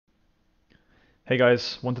Hey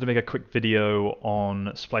guys, wanted to make a quick video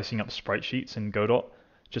on splicing up sprite sheets in Godot,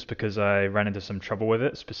 just because I ran into some trouble with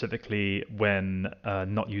it, specifically when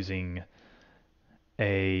not using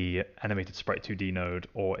a animated sprite 2D node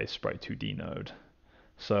or a sprite 2D node.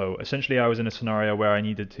 So essentially I was in a scenario where I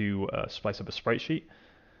needed to splice up a sprite sheet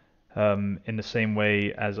in the same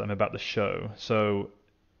way as I'm about to show. So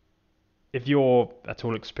if you're at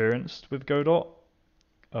all experienced with Godot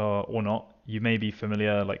or not, you may be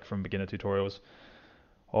familiar, like from beginner tutorials,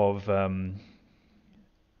 of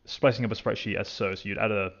splicing up a sprite sheet as so. So you'd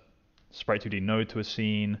add a sprite 2D node to a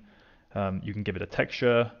scene, you can give it a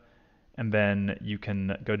texture, and then you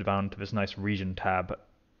can go down to this nice region tab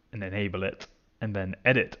and enable it, and then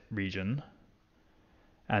edit region,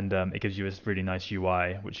 and it gives you this really nice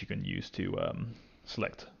UI which you can use to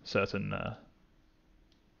select certain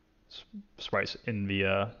sprites in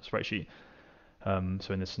the sprite sheet.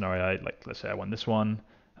 So in this scenario, let's say I want this one,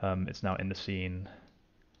 it's now in the scene,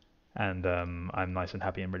 and I'm nice and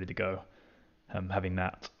happy and ready to go, having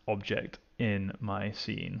that object in my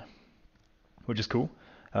scene, which is cool.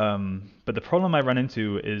 But the problem I ran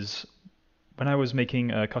into is when I was making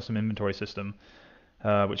a custom inventory system,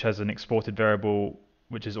 which has an exported variable,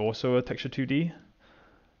 which is also a texture 2D.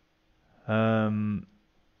 Um,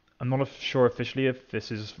 I'm not sure officially if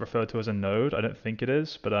this is referred to as a node. I don't think it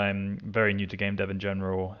is, but I'm very new to game dev in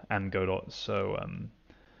general and Godot, so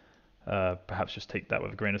perhaps just take that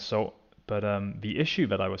with a grain of salt. But the issue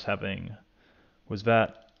that I was having was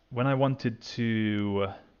that when I wanted to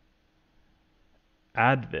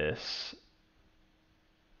add this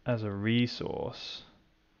as a resource,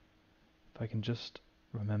 if I can just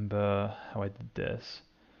remember how I did this.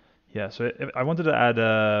 Yeah, so I wanted to add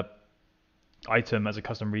a item as a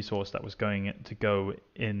custom resource that was going to go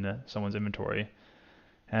in someone's inventory.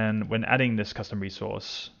 And when adding this custom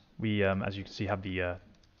resource, we, as you can see, have the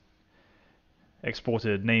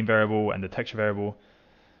exported name variable and the texture variable.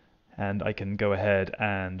 And I can go ahead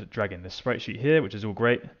and drag in this sprite sheet here, which is all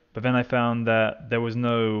great. But then I found that there was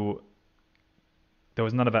none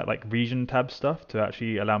of that like region tab stuff to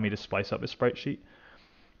actually allow me to splice up this sprite sheet.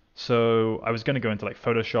 So I was going to go into like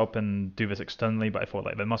Photoshop and do this externally, but I thought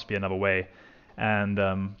like there must be another way, and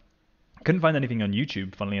couldn't find anything on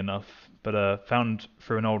YouTube, funnily enough. But found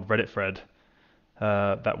through an old Reddit thread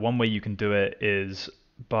that one way you can do it is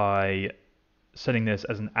by setting this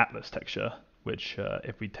as an Atlas texture, which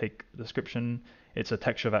if we take the description, it's a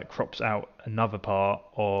texture that crops out another part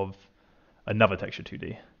of another texture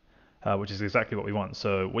 2D, which is exactly what we want.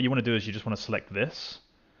 So what you want to do is you just want to select this,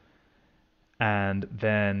 and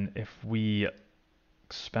then if we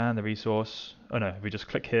expand the resource, oh no, if we just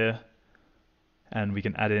click here, and we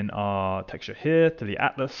can add in our texture here to the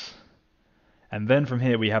atlas, and then from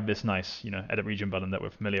here we have this nice, edit region button that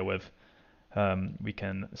we're familiar with. We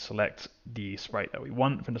can select the sprite that we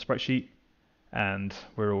want from the sprite sheet, and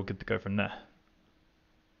we're all good to go from there.